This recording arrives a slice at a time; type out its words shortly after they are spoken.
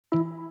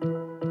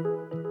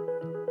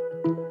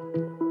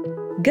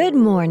Good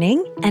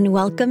morning, and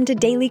welcome to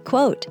Daily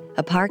Quote,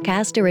 a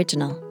Parcast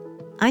original.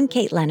 I'm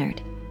Kate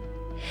Leonard.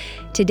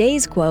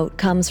 Today's quote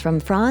comes from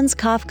Franz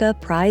Kafka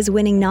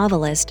Prize-winning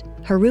novelist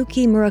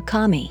Haruki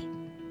Murakami.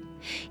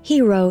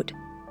 He wrote,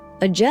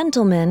 "A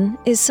gentleman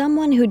is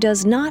someone who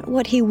does not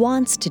what he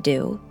wants to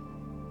do,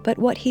 but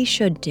what he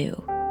should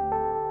do."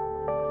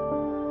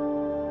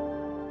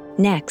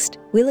 Next,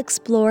 we'll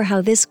explore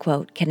how this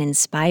quote can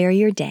inspire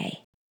your day.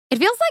 It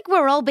feels like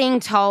we're all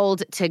being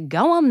told to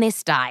go on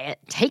this diet,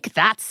 take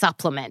that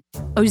supplement.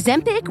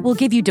 Ozempic will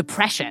give you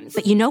depression,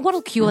 but you know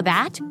what'll cure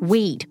that?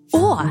 Weed.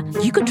 Or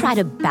you could try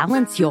to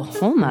balance your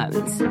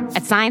hormones.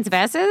 At Science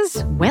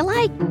Versus, we're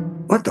like,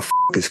 what the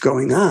is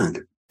going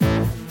on?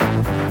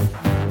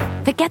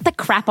 Forget the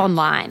crap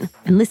online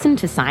and listen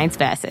to Science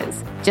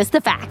Versus. Just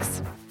the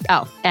facts.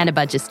 Oh, and a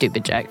bunch of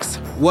stupid jokes.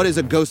 What is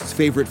a ghost's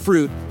favorite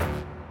fruit?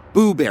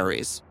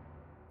 Blueberries.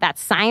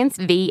 That's Science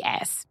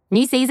VS.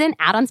 New season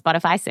out on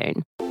Spotify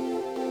soon.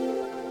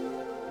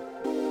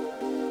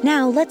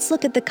 Now let's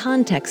look at the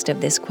context of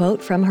this quote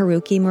from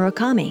Haruki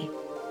Murakami.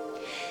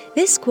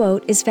 This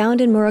quote is found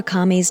in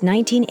Murakami's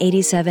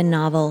 1987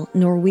 novel,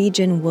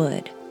 Norwegian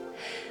Wood.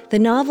 The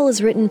novel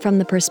is written from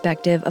the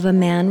perspective of a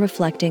man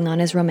reflecting on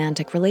his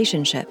romantic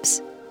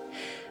relationships.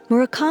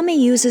 Murakami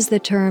uses the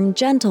term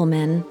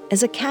gentleman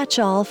as a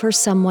catch-all for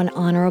someone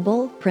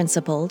honorable,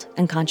 principled,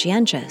 and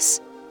conscientious.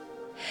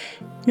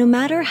 No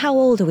matter how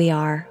old we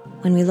are,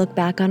 when we look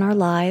back on our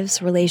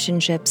lives,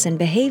 relationships, and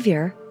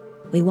behavior,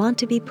 we want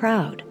to be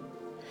proud,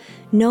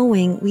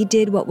 knowing we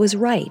did what was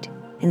right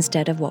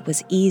instead of what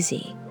was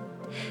easy,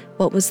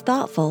 what was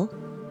thoughtful,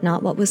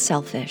 not what was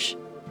selfish.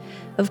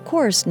 Of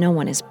course, no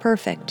one is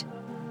perfect,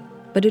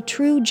 but a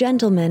true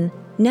gentleman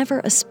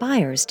never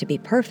aspires to be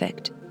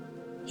perfect.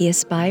 He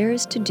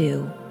aspires to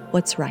do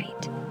what's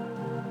right.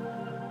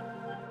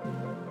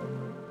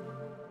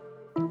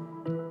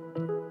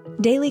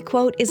 Daily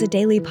Quote is a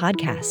daily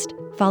podcast.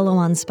 Follow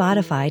on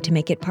Spotify to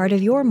make it part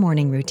of your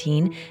morning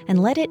routine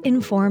and let it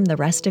inform the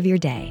rest of your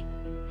day.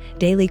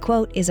 Daily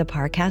Quote is a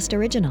Parcast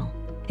original.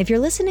 If you're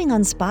listening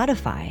on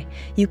Spotify,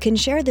 you can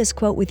share this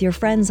quote with your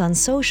friends on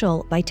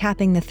social by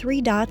tapping the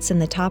 3 dots in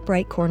the top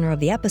right corner of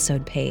the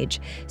episode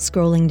page,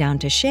 scrolling down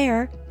to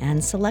share,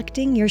 and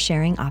selecting your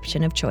sharing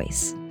option of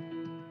choice.